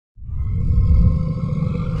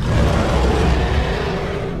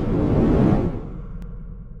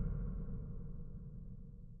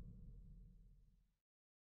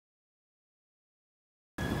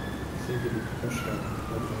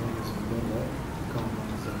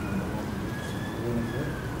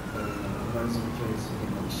Yıldız'ın hikayesine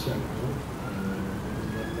bakış yapıyor.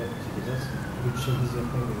 Bölümlerle çekeceğiz. Bütçemiz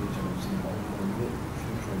yapamayacağım için Avrupa'da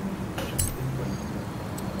düşünmüş olmak için ilk bölümde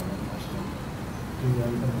başlayalım.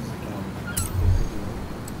 Dünyanın hızlı ediyoruz.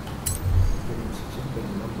 Bölüm seçip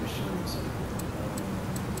bölümden başlayalım.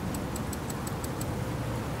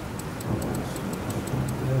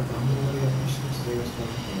 Evet, anlamları yapmıştım, size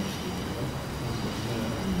göstermek istedim.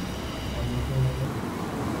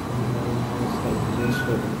 Değiş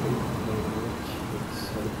bölümde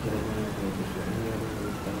salık gelenler yapıyor. Yarın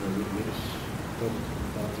yıllıktan bir giriş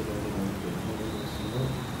bazı bölümler arasında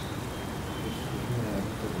bir sürü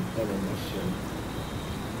hayatı başlayalım.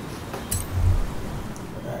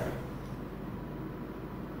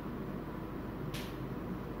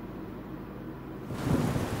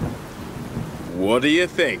 What do you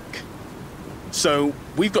think? So,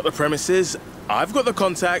 we've got the premises, I've got the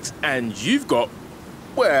contacts, and you've got,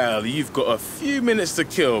 well, you've got a few minutes to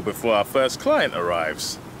kill before our first client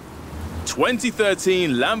arrives.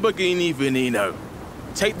 2013 Lamborghini Veneno.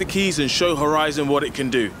 Take the keys and show Horizon what it can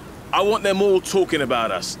do. I want them all talking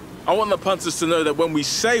about us. I want the punters to know that when we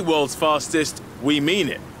say world's fastest, we mean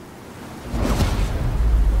it.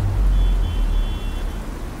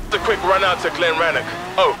 Just a quick run out to Glen Rannoch.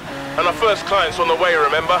 Oh, and our first client's on the way,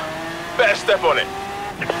 remember? Better step on it.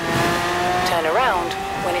 Turn around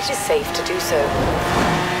when it is safe to do so.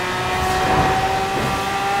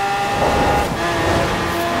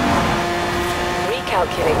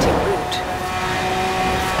 Recalculating route.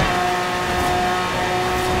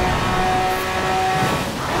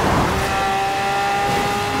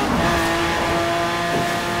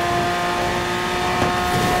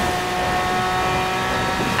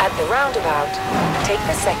 At the roundabout, take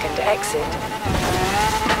the second exit.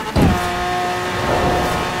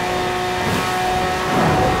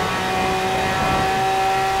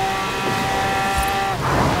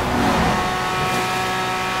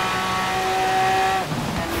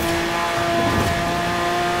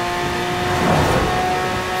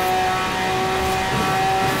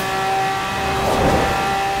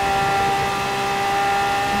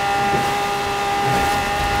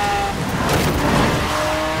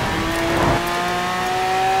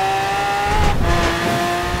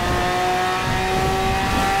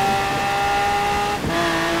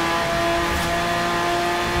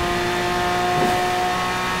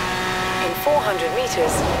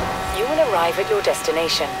 You will arrive at your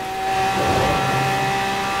destination.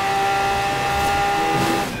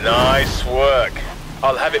 Nice work.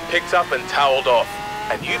 I'll have it picked up and toweled off.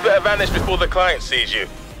 And you better vanish before the client sees you.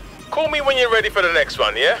 Call me when you're ready for the next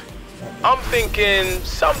one, yeah? I'm thinking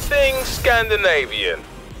something Scandinavian.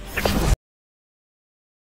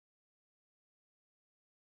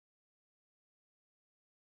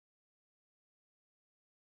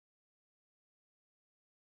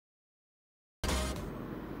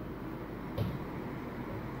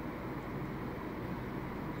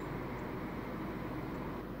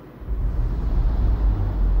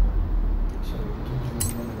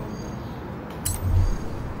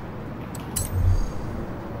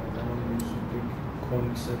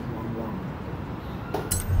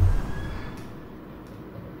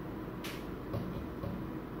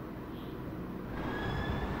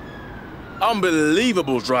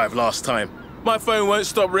 Unbelievable drive last time. My phone won't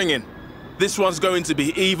stop ringing. This one's going to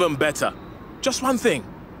be even better. Just one thing.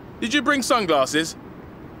 Did you bring sunglasses?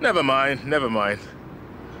 Never mind, never mind.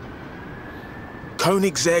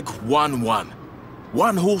 Koenigsegg 1-1.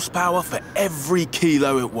 1 horsepower for every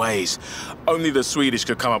kilo it weighs. Only the Swedish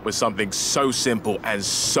could come up with something so simple and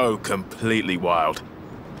so completely wild.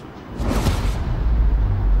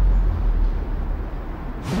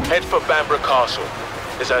 Head for Bamborough Castle.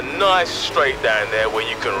 There's a nice straight down there where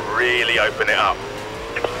you can really open it up.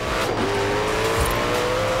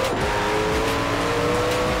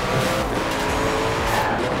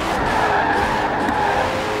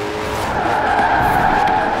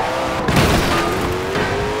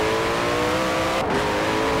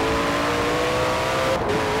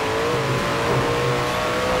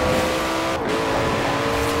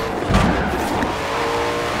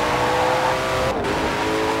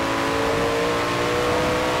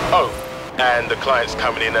 And the client's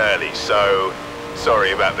coming in early, so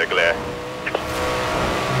sorry about the glare.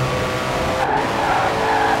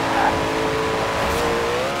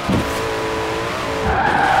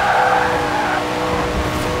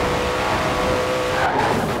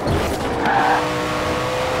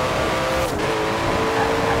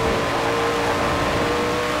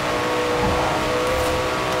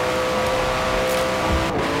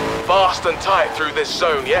 Fast and tight through this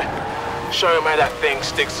zone, yeah? Show him how that thing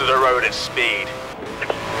sticks to the road at speed.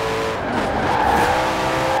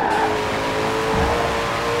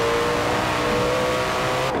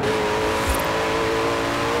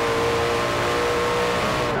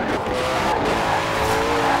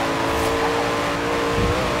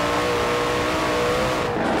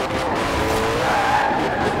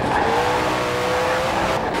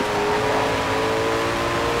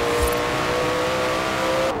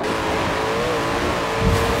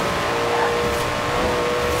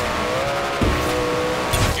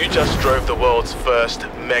 just drove the world's first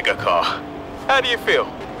mega car. How do you feel?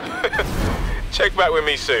 Check back with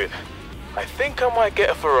me soon. I think I might get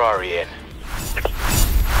a Ferrari in.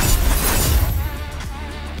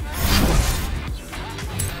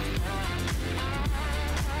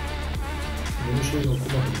 Bu şeyi okumadım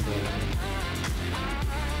da yani.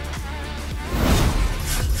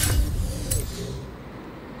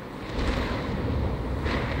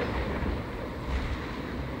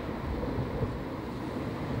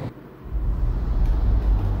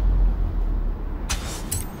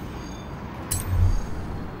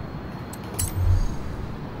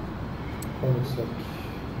 Olursak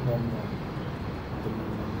normal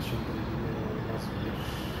durumdan dışında olmaz bir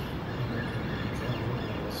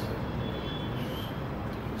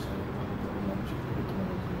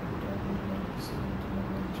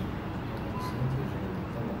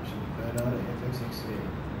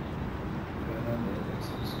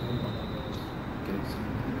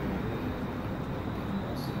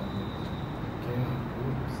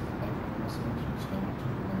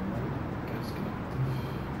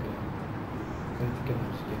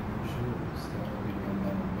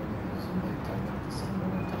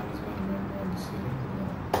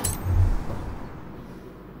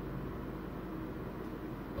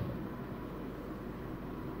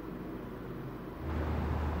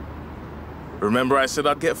Remember I said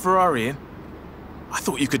I'd get Ferrari in? I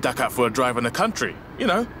thought you could duck out for a drive in the country, you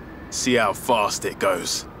know, see how fast it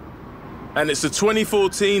goes. And it's a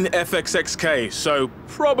 2014 FXXK, so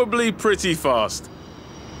probably pretty fast.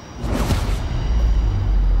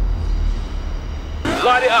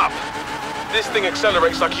 Light it up! This thing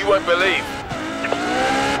accelerates like you won't believe.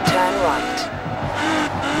 Turn right.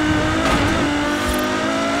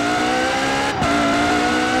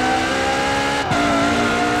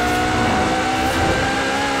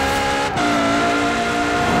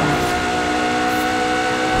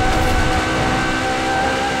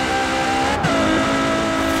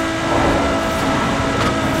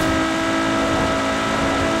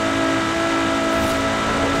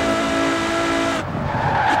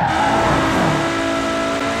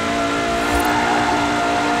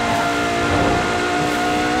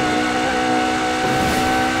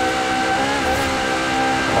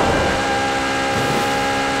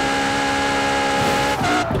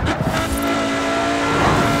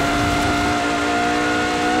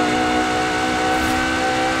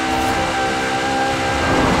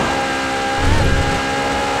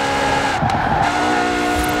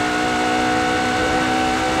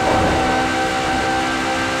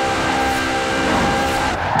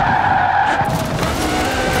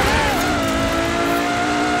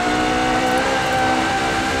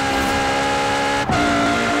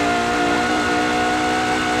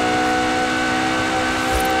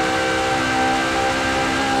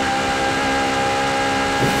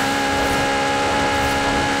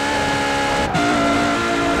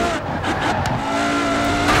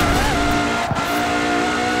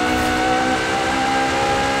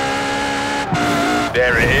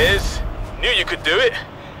 There it is. Knew you could do it.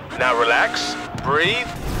 Now relax, breathe,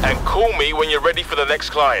 and call me when you're ready for the next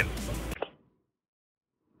client.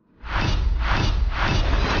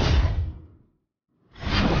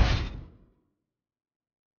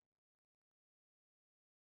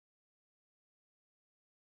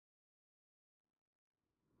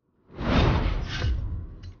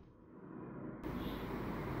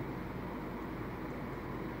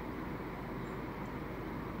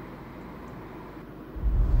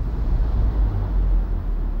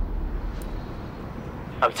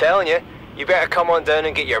 I'm telling you, you better come on down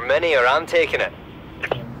and get your Mini or I'm taking it.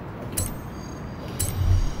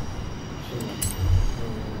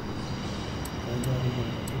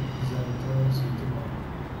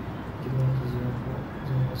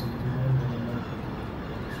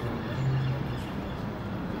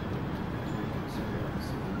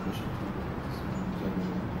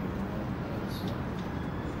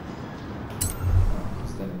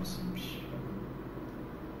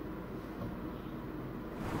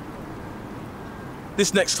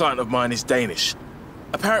 This next client of mine is Danish.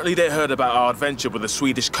 Apparently they heard about our adventure with the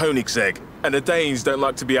Swedish Koenigsegg, and the Danes don't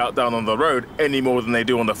like to be out down on the road any more than they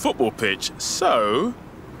do on the football pitch. So,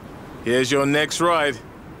 here's your next ride.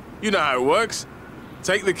 You know how it works.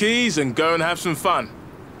 Take the keys and go and have some fun.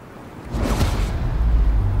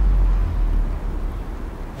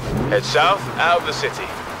 Head south, out of the city.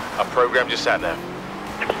 I've programmed your sat-nav.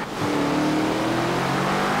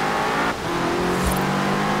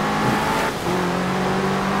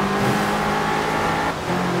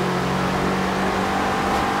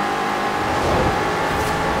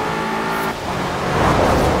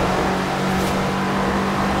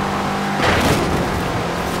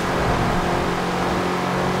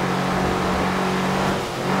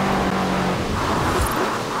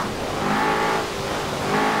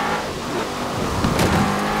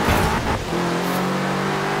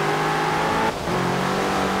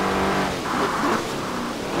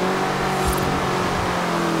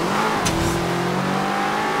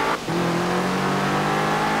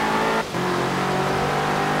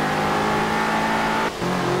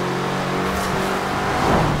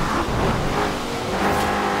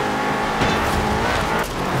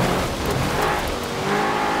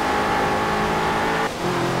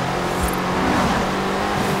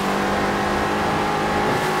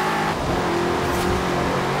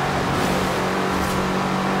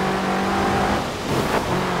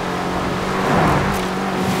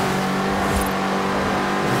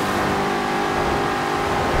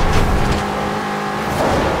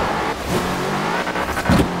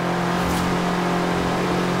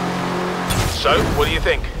 So, what do you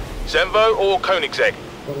think? Zenvo or Koenigsegg?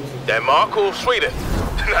 Denmark or Sweden?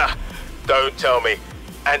 Nah, don't tell me.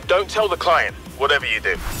 And don't tell the client, whatever you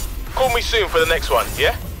do. Call me soon for the next one,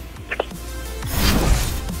 yeah?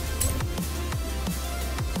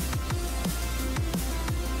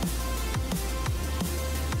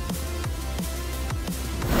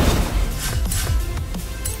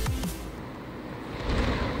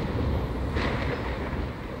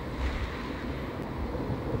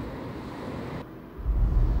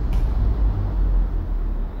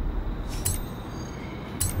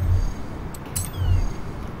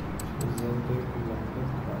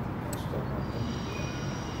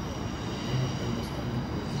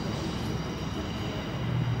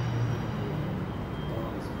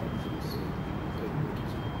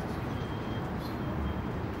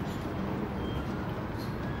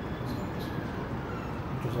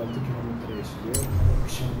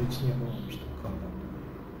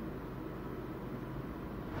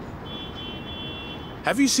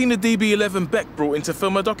 Have you seen the DB11 Beck brought in to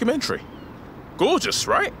film a documentary? Gorgeous,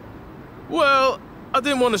 right? Well, I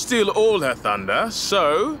didn't want to steal all her thunder,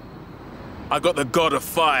 so I got the God of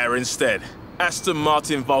Fire instead. Aston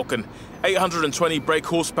Martin Vulcan, 820 brake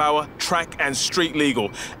horsepower, track and street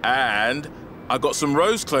legal. And I got some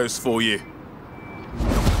rose clothes for you.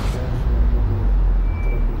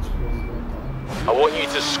 I want you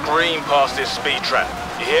to scream past this speed trap.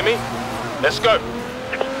 You hear me? Let's go.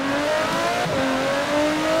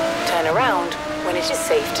 Turn around when it is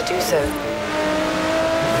safe to do so.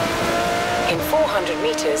 In 400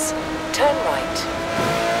 meters, turn right.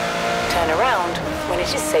 Turn around when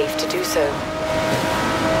it is safe to do so.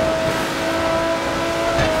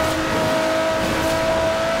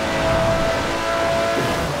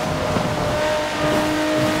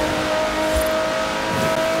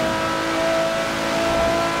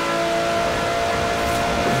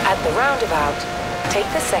 At the roundabout, take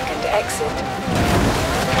the second exit.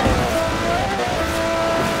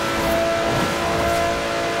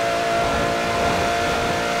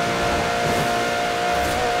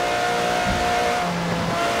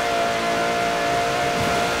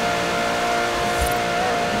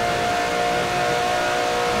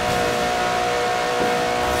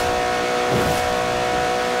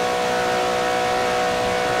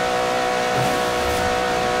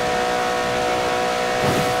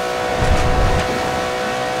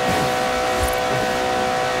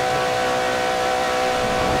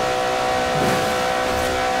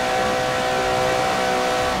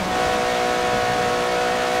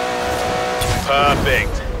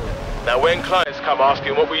 Perfect. Now when clients come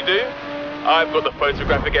asking what we do, I've got the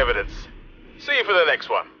photographic evidence. See you for the next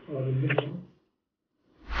one.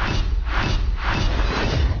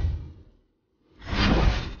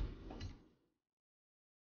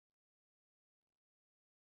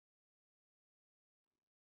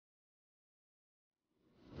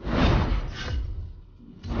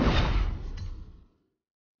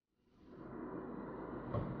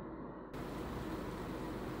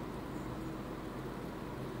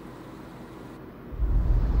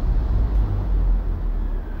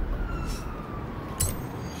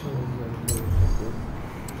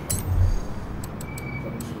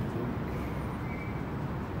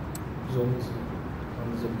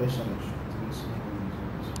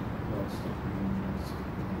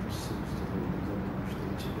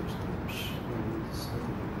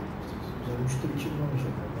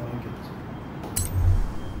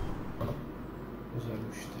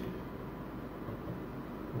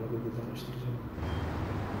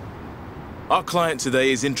 Our client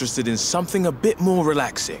today is interested in something a bit more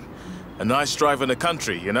relaxing. A nice drive in the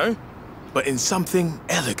country, you know? But in something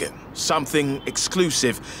elegant, something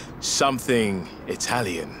exclusive, something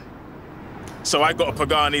Italian. So I got a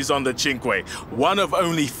Pagani's on the Cinque, one of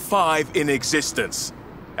only 5 in existence.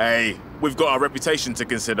 Hey, we've got our reputation to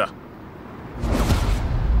consider.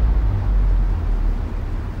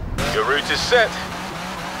 Your route is set.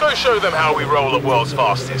 Go show them how we roll the world's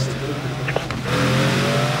fastest.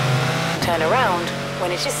 Turn around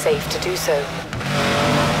when it is safe to do so.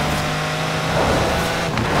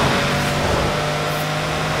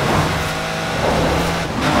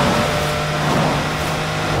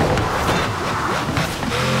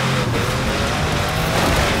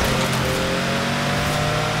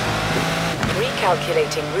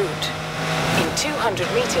 Recalculating route. In 200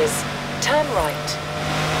 meters, turn right.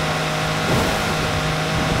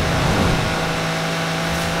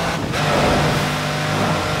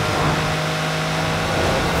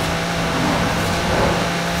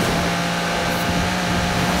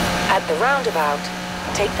 At the roundabout,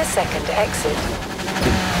 take the second exit.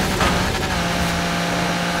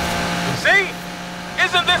 See?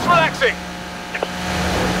 Isn't this relaxing?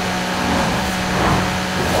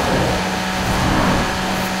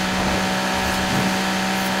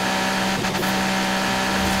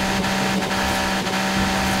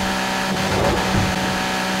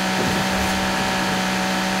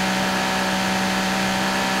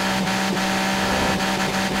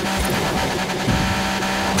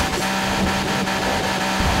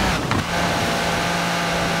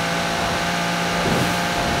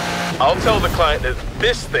 I'll tell the client that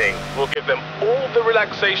this thing will give them all the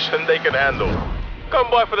relaxation they can handle. Come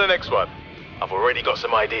by for the next one. I've already got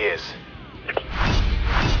some ideas.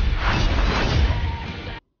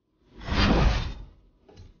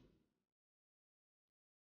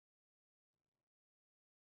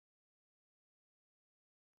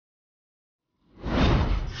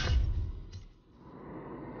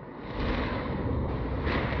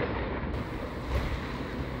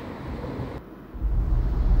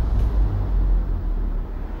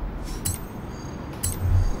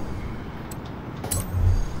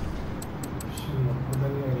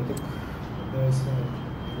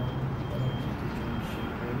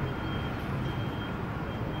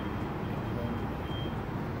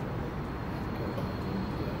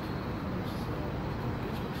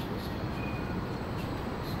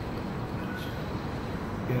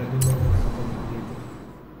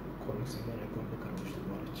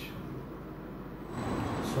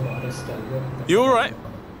 You alright?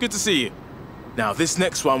 Good to see you. Now, this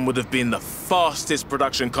next one would have been the fastest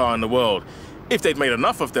production car in the world, if they'd made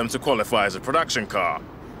enough of them to qualify as a production car.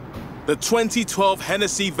 The 2012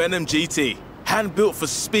 Hennessy Venom GT, hand-built for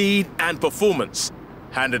speed and performance,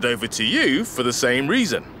 handed over to you for the same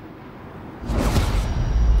reason.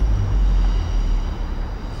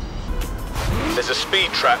 There's a speed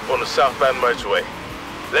trap on the southbound motorway.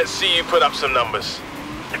 Let's see you put up some numbers.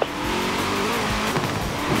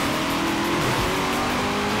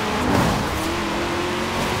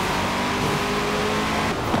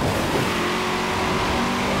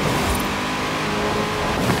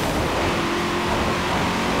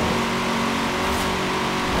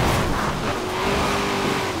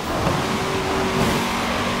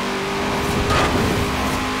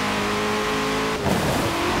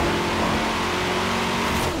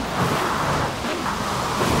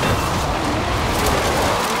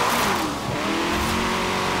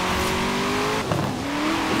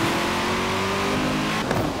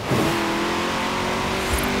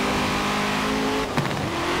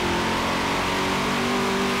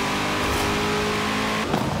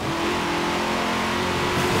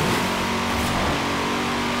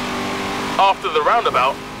 After the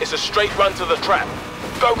roundabout, it's a straight run to the trap.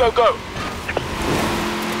 Go, go, go!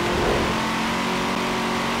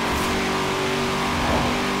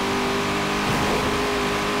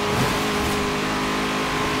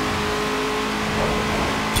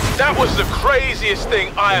 That was the craziest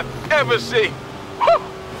thing I have ever seen.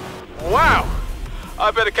 Wow!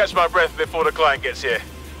 I better catch my breath before the client gets here.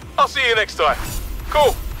 I'll see you next time.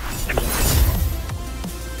 Cool!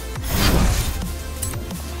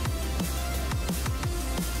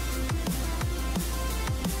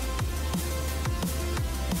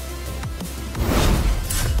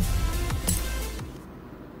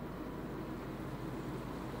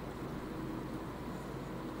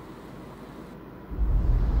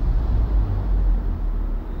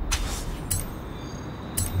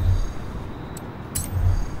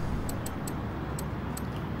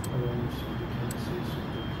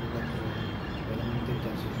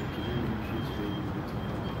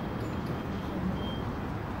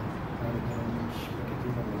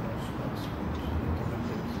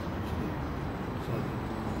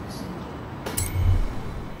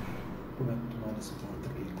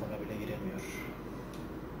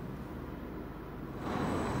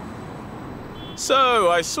 So,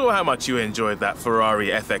 I saw how much you enjoyed that Ferrari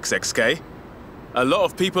FXXK. A lot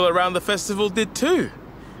of people around the festival did too.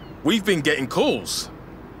 We've been getting calls.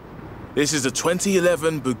 This is a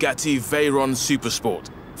 2011 Bugatti Veyron Supersport.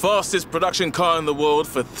 Fastest production car in the world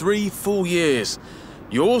for 3 full years.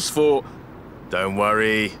 Yours for... Don't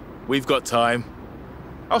worry, we've got time.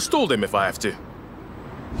 I'll stall them if I have to.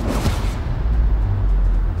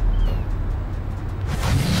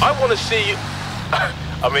 I want to see you...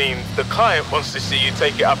 I mean, the client wants to see you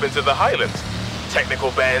take it up into the Highlands.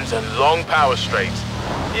 Technical bends and long power straights.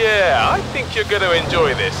 Yeah, I think you're going to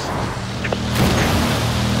enjoy this.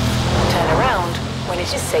 Turn around when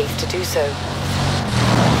it is safe to do so.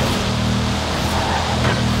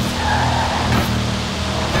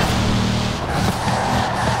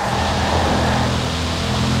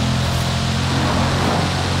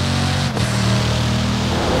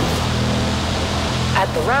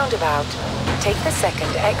 At the roundabout, take the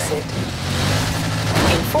second exit.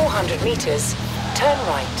 In 400 meters, turn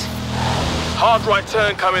right. Hard right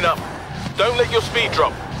turn coming up. Don't let your speed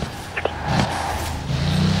drop.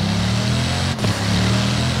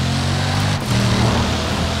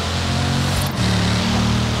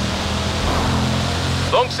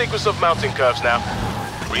 Long sequence of mountain curves now.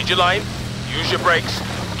 Read your line, use your brakes,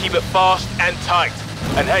 keep it fast and tight.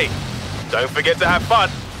 And hey, don't forget to have fun.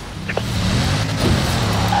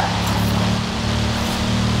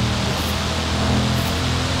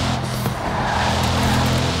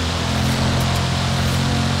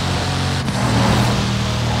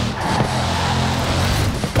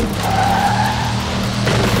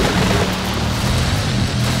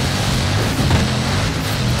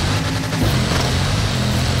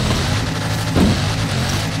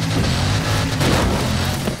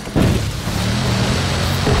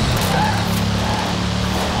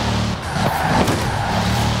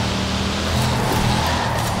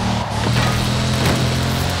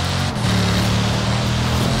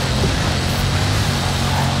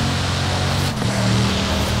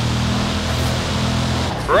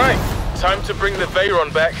 Time to bring the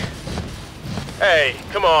Veyron back. Hey,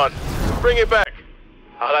 come on, bring it back.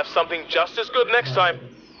 I'll have something just as good next time.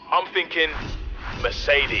 I'm thinking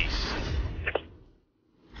Mercedes.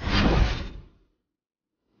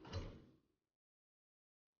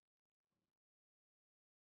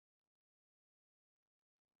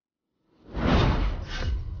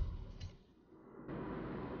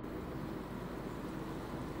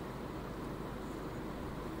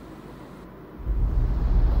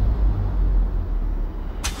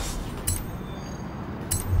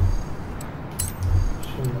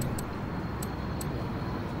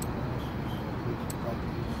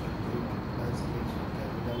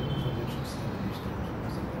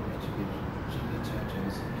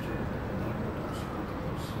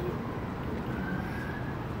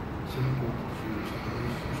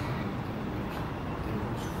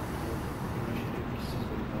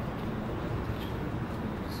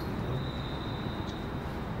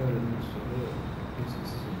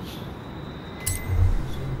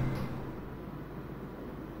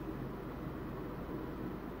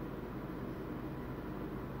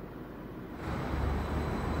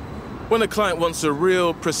 When a client wants a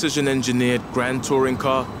real precision-engineered grand touring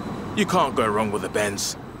car, you can't go wrong with a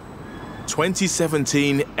Benz.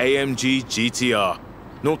 2017 AMG GTR.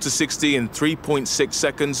 0 to 60 in 3.6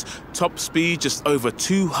 seconds, top speed just over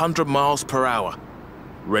 200 miles per hour.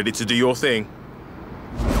 Ready to do your thing?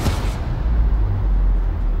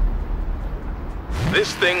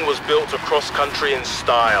 This thing was built across country in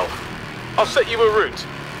style. I'll set you a route.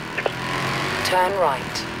 Turn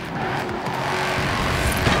right.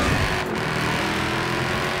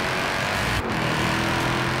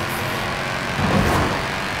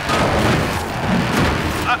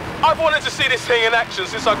 I've wanted to see this thing in action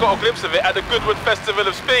since I got a glimpse of it at the Goodwood Festival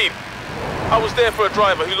of Speed. I was there for a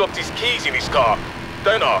driver who locked his keys in his car.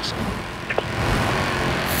 Don't ask.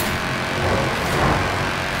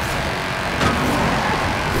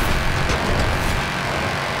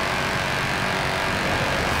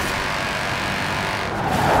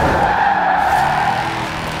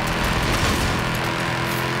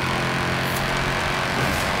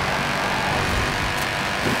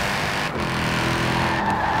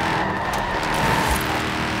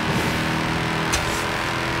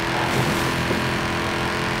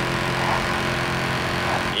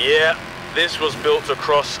 Yeah, this was built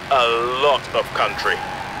across a lot of country.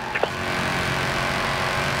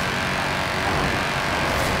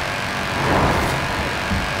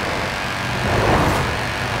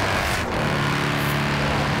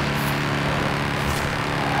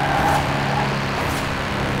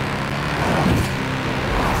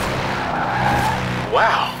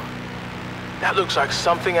 Wow, that looks like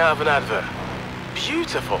something out of an advert.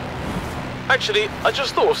 Beautiful. Actually, I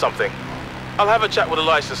just thought of something. I'll have a chat with the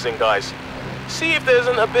licensing guys. See if there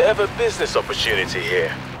isn't a bit of a business opportunity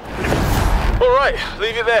here. All right,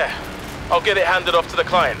 leave it there. I'll get it handed off to the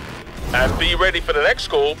client. And be ready for the next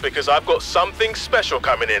call because I've got something special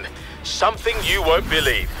coming in. Something you won't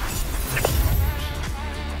believe.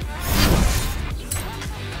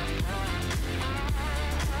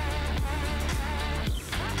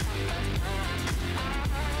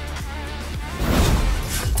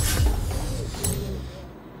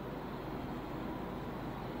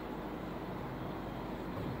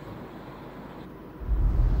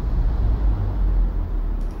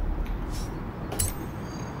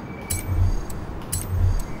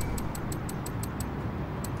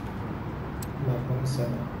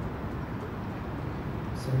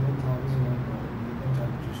 Seninle taviz vermiyorum. Neden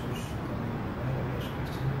çarpıcı tanımlamaya ulaşmak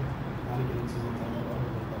için her gereksiz hatalar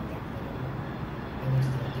aralarından en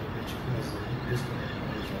ekstrem çıkmazları biz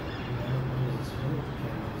kullanmayacağız. Dünyanın yazısını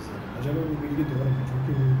kendimizden. Acaba bu bilgi doğru mu?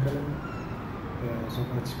 Çünkü bu kalem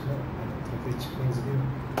sokağa çıkma, yani trafiğe çıkma hızı değil mi?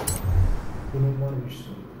 Bunun varmış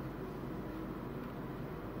sonra.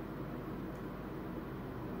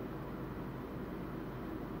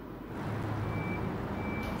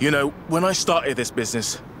 You know, when I started this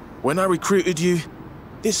business, when I recruited you,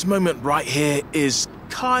 this moment right here is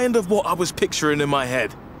kind of what I was picturing in my head.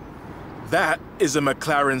 That is a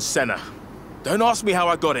McLaren Senna. Don't ask me how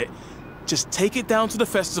I got it. Just take it down to the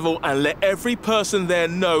festival and let every person there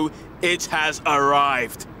know it has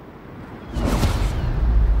arrived.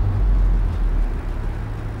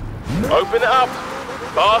 Open it up,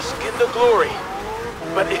 bask in the glory.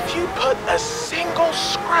 But if you put a single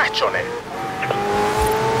scratch on it,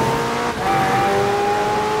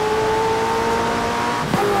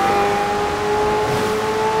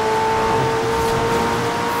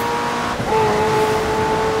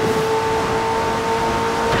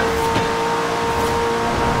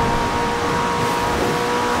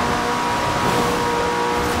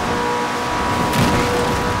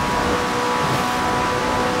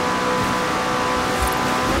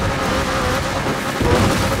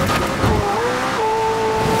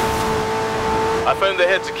 I phoned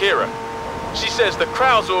ahead to Kira. She says the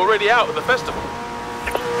crowds are already out at the festival.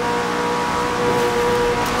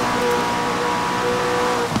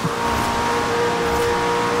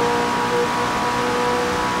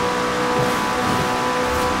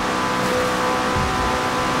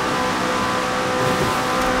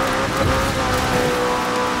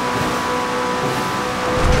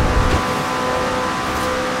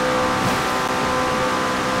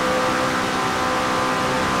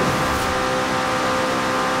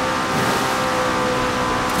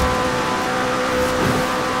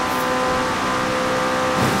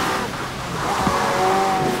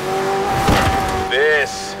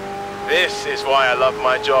 This is why I love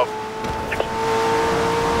my job.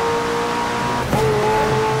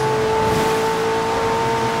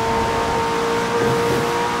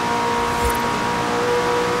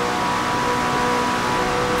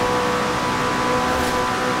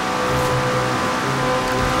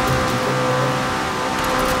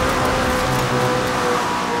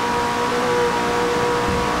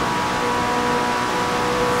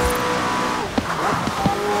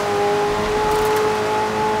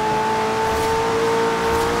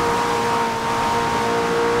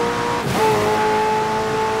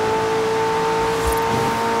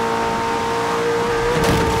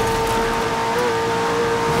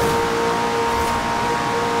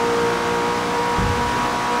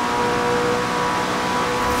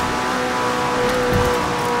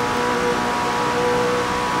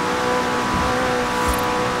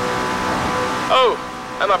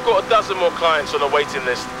 And I've got a dozen more clients on a waiting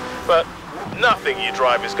list, but nothing you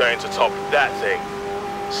drive is going to top that thing.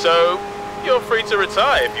 So, you're free to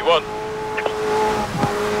retire if you want.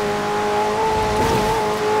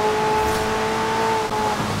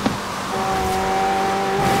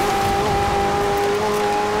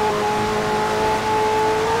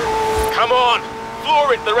 Come on,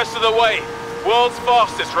 floor it the rest of the way. World's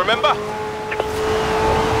fastest, remember?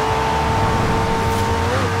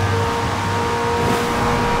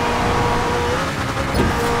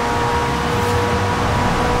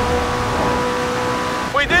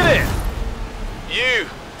 We did it! You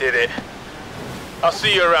did it. I'll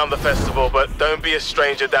see you around the festival, but don't be a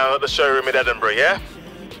stranger down at the showroom in Edinburgh, yeah?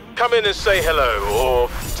 Come in and say hello, or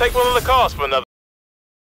take one of the cars for another.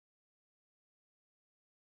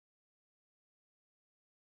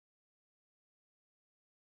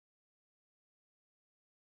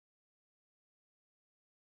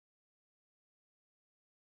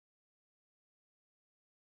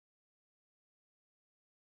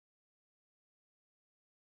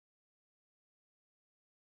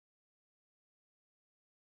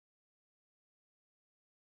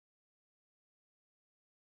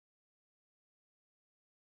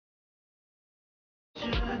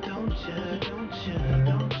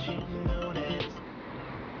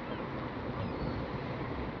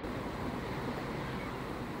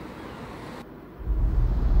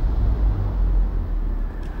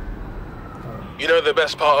 You know the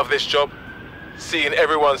best part of this job? Seeing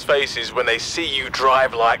everyone's faces when they see you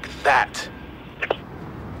drive like that.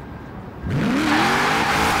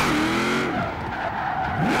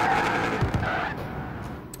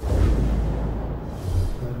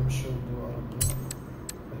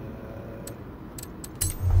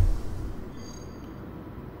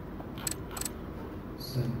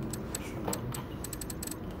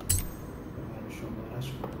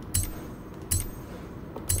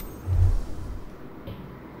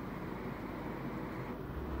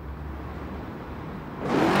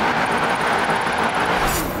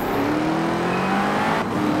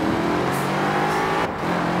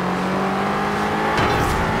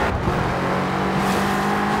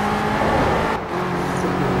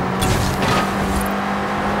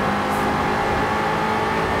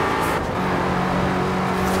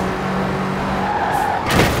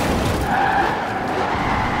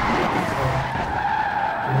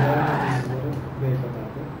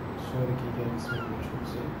 Sonraki hikayesine görüşmek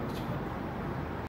üzere. Hoşçakalın.